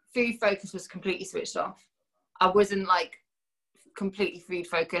 food focus was completely switched off. I wasn't like completely food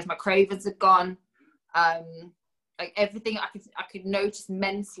focused. My cravings had gone. Like everything, I could notice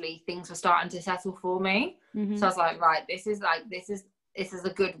mentally things were starting to settle for me. Mm-hmm. So I was like, right, this is a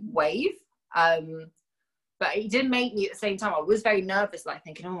good wave. But it did make me, at the same time, I was very nervous, like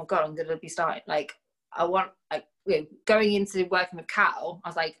thinking, oh my god, I'm gonna be starting, like, I want, like, going into working with Cal,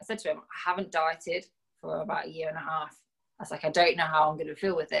 I said to him, I haven't dieted for about 1.5 years. I was like, I don't know how I'm gonna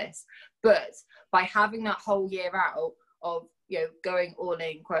feel with this. But by having that whole year out of, going all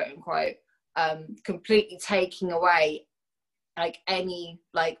in, quote unquote, completely taking away like any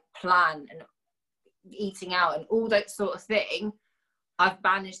like plan and eating out and all that sort of thing, I've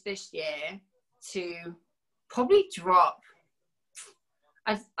managed this year to probably drop,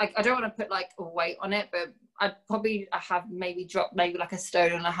 I don't want to put like a weight on it, but I have maybe dropped maybe like 1.5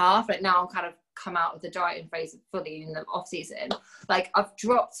 stone. Like now I'm kind of come out of the dieting phase fully in the off season. Like I've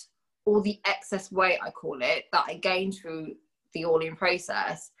dropped all the excess weight, I call it, that I gained through the all-in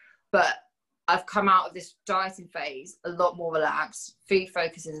process, but I've come out of this dieting phase a lot more relaxed. Food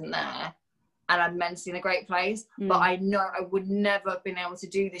focus isn't there, and I'm mentally in a great place. But I know I would never have been able to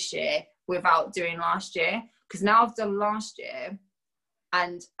do this year without doing last year, because now I've done last year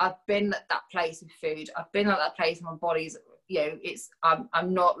and I've been at that place with food. I've been at that place, my body's,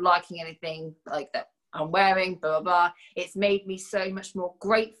 I'm not liking anything like that I'm wearing, blah, blah, blah. It's made me so much more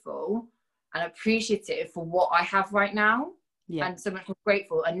grateful and appreciative for what I have right now. Yeah. And so much more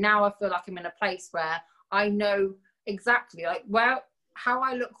grateful. And now I feel like I'm in a place where I know exactly like how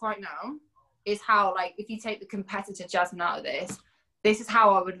I look right now is how, like, if you take the competitor Jasmine out of this is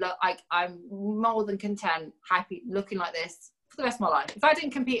how I would look. Like, I'm more than content, happy looking like this for the rest of my life. If I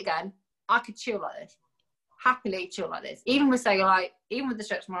didn't compete again, I could chill like this, happily chill like this, even with cellulite, even with the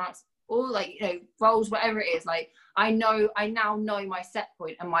stretch marks, or like, rolls, whatever it is. Like, I now know my set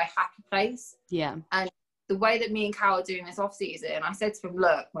point and my happy place. Yeah. And the way that me and Cal are doing this off season, I said to him,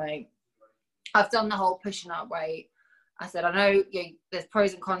 look, mate, I've done the whole pushing up weight. I said, I know there's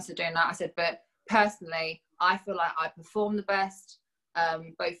pros and cons to doing that. I said, but personally, I feel like I perform the best,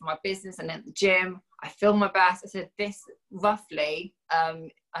 both in my business and at the gym. I feel my best. I said, this roughly,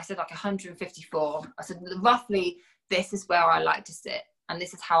 I said like 154. I said, roughly, this is where I like to sit. And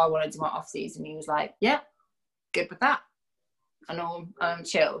this is how I want to do my off season. He was like, yeah, good with that. And all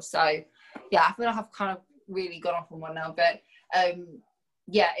chill. So yeah, I feel like I've kind of really gone off on one now, but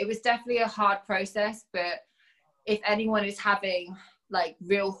yeah, it was definitely a hard process. But if anyone is having like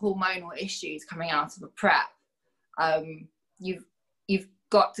real hormonal issues coming out of a prep, you've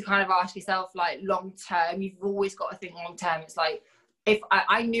got to kind of ask yourself, like, long term, you've always got to think long term. It's like, if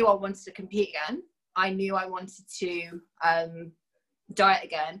I knew I wanted to compete again, I knew I wanted to diet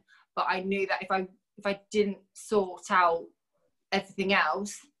again, but I knew that if I didn't sort out everything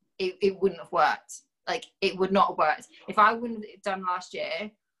else, it wouldn't have worked. like it would not have worked. If I wouldn't have done last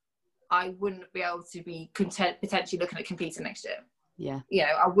year, I wouldn't be able to be potentially looking at competing next year. Yeah. You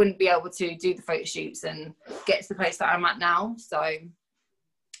know, I wouldn't be able to do the photo shoots and get to the place that I'm at now. So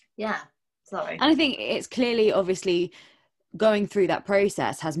yeah, sorry. And I think it's clearly, obviously, going through that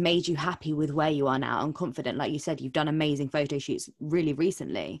process has made you happy with where you are now and confident. Like you said, you've done amazing photo shoots really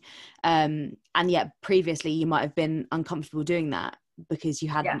recently, and yet previously you might have been uncomfortable doing that because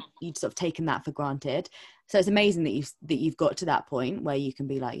you'd sort of taken that for granted. So it's amazing that you've got to that point where you can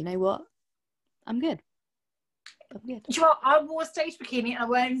be like, you know what, I'm good. Do you know what? I wore a stage bikini and I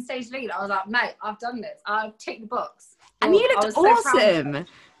went in stage lead. I was like, mate, I've done this. I've ticked the box. And you looked awesome.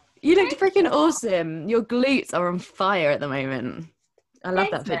 You looked freaking awesome. Your glutes are on fire at the moment. I love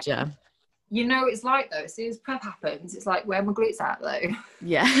that picture. You know, it's like though, as soon as prep happens, it's like, where are my glutes at though?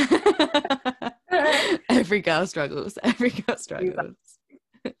 Yeah. Every girl struggles. Exactly.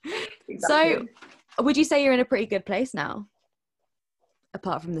 So would you say you're in a pretty good place now?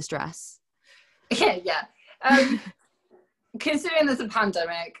 Apart from the stress? Yeah. Considering there's a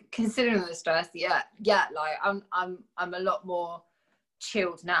pandemic, considering the stress, like I'm a lot more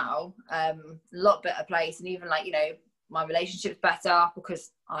chilled now, a lot better place, and even like, you know, my relationship's better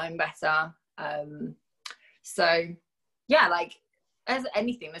because I'm better. So yeah, like as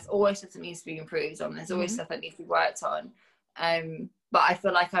anything, there's always stuff that needs to be improved on. There's always stuff that needs to be worked on. But I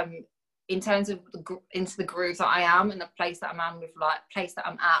feel like I'm, in terms of into the groove that I am and the place that I'm at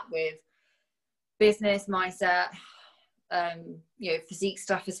with business mindset, you know, physique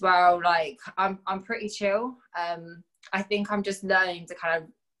stuff as well. Like I'm pretty chill. I think I'm just learning to kind of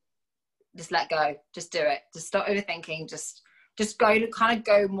just let go, just do it, just stop overthinking, just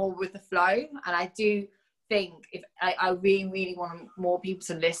go more with the flow. And I do think if I really want more people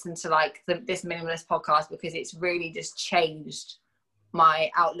to listen to like this minimalist podcast, because it's really just changed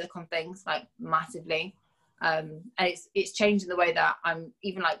my outlook on things like massively. And it's changing the way that I'm,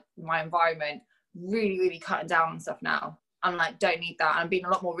 even like my environment, really cutting down on stuff now. I'm like, don't need that. I'm being a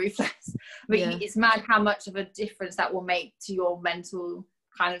lot more ruthless. But it's mad how much of a difference that will make to your mental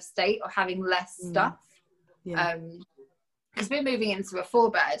kind of state of having less stuff. Because we're moving into a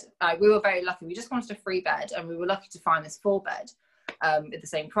 4-bed. We were very lucky. We just wanted a 3-bed, and we were lucky to find this 4-bed at the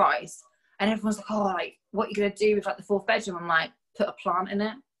same price. And everyone's like, oh, like, what are you going to do with like the 4th bedroom? I'm like, put a plant in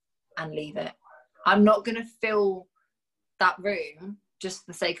it and leave it. I'm not going to fill that room just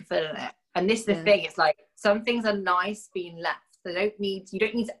for the sake of filling it. And this is the thing, it's like some things are nice being left. You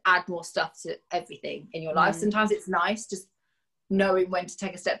don't need to add more stuff to everything in your life. Sometimes it's nice just knowing when to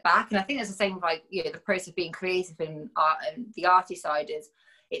take a step back. And I think it's the same with like, you know, the process of being creative in art, and the arty side is,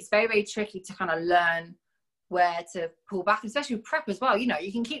 it's very tricky to kind of learn where to pull back, especially with prep as well. You know,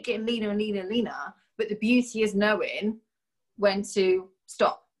 you can keep getting leaner and leaner, but the beauty is knowing when to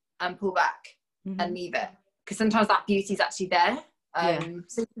stop and pull back and leave it, because sometimes that beauty is actually there.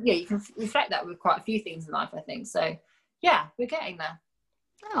 So yeah, you can reflect that with quite a few things in life, I think. So yeah, we're getting there.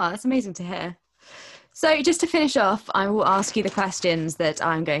 Oh, that's amazing to hear. So just to finish off, I will ask you the questions that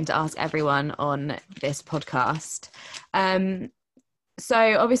I'm going to ask everyone on this podcast.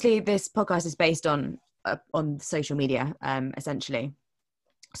 So obviously this podcast is based on social media, essentially.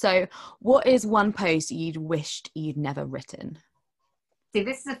 So what is one post you'd wished you'd never written? See,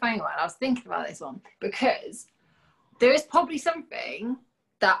 this is a funny one. I was thinking about this one because there is probably something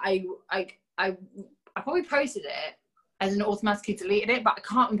that I probably posted it and then automatically deleted it, but I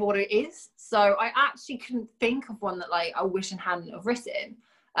can't remember what it is. So I actually couldn't think of one that like I wish I hadn't have written.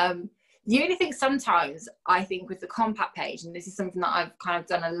 The only thing sometimes I think with the compact page, and this is something that I've kind of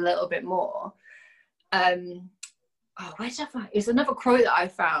done a little bit more. Where did I find? It's another quote that I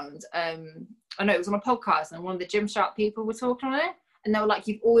found. I know it was on a podcast, and one of the Gymshark people were talking on it, and they were like,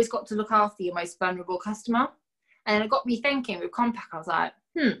 "You've always got to look after your most vulnerable customer." And it got me thinking with compact. I was like,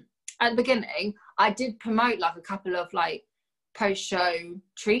 At the beginning, I did promote like a couple of like post-show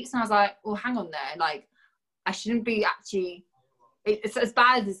treats, and I was like, "Well, hang on there. Like, I shouldn't be actually." It's as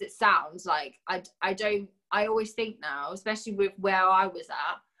bad as it sounds. Like, I always think now, especially with where I was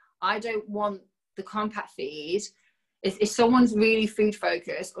at, I don't want the compact feed. If someone's really food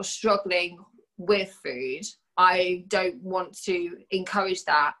focused or struggling with food, I don't want to encourage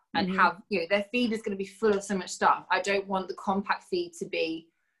that and have, you know, their feed is going to be full of so much stuff. I don't want the compact feed to be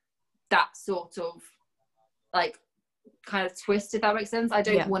that sort of like kind of twist, if that makes sense. I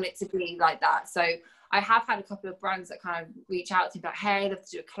don't want it to be like that. So I have had a couple of brands that kind of reach out to me like, hey, I'd love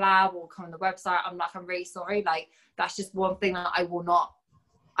to do a collab or come on the website. I'm like, I'm really sorry. Like, that's just one thing that I will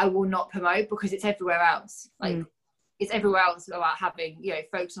not promote because it's everywhere else. Like, it's everywhere else about having, you know,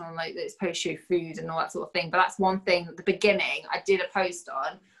 focusing on like this post-show food and all that sort of thing. But that's one thing at the beginning I did a post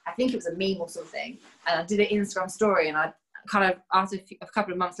on. I think it was a meme or something, and I did an Instagram story, and I kind of, after a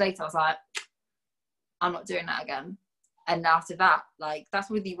couple of months later, I was like, I'm not doing that again. And after that, like,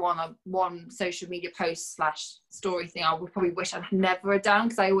 that's really one social media post / story thing I would probably wish I'd never had done,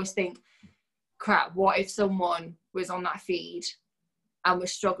 because I always think, crap, what if someone was on that feed and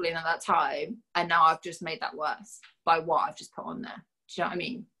was struggling at that time, and now I've just made that worse by what I've just put on there. Do you know what I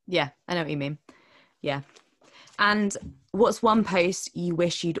mean? Yeah, I know what you mean. Yeah. And what's one post you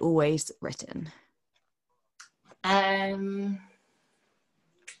wish you'd always written? I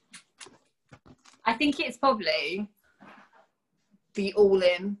think it's probably the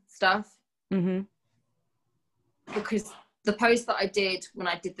all-in stuff. Mm-hmm. Because the post that I did when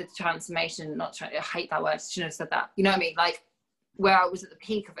I did the transformation, I hate that word, shouldn't have said that. You know what I mean? Like, where I was at the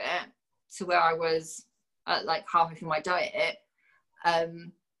peak of it to where I was at like halfway through my diet,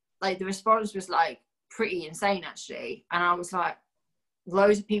 like the response was like pretty insane actually. And I was like,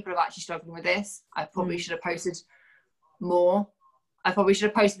 loads of people are actually struggling with this. I probably should have posted more. I probably should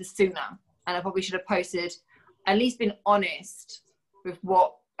have posted this sooner. And I probably should have posted, at least been honest with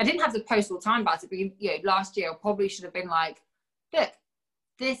what, I didn't have to post all the time about it, but you know, last year I probably should have been like, look,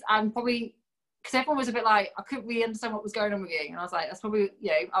 this, I'm probably, because everyone was a bit like, I couldn't really understand what was going on with you. And I was like, that's probably,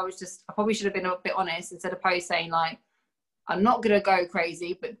 you know, I probably should have been a bit honest instead of post saying like, I'm not going to go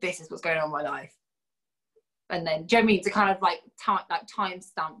crazy, but this is what's going on in my life. And then, do you know what I mean? To kind of like time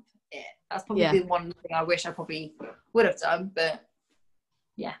stamp it. That's probably the one thing I wish I probably would have done, but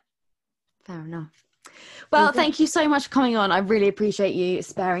yeah. Fair enough. Well, thank you so much for coming on. I really appreciate you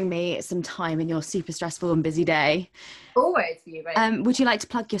sparing me some time in your super stressful and busy day. Always for you, babe. Would you like to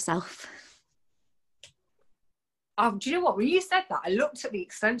plug yourself? Oh, do you know what? When you said that, I looked at the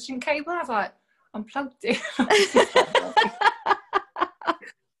extension cable. I was like, I'm plugged in.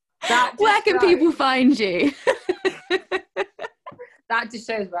 Where can people find you? That just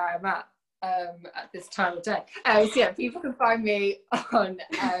shows where I'm at this time of day. So yeah, people can find me on,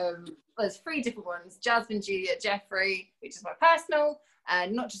 there's 3 different ones: Jasmine Julia Jeffrey, which is my personal,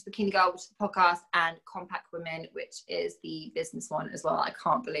 and Not Just Bikini Girl, which is the podcast, and Compact Women, which is the business one as well. I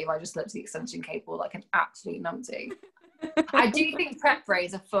can't believe I just looked at the extension cable like an absolute numpty. I do think prep brain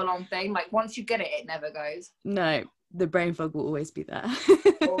is a full-on thing. Like, once you get it, it never goes. No, the brain fog will always be there.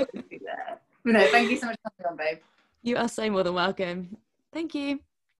 Always be there. No, thank you so much for coming on, babe. You are so more than welcome. Thank you.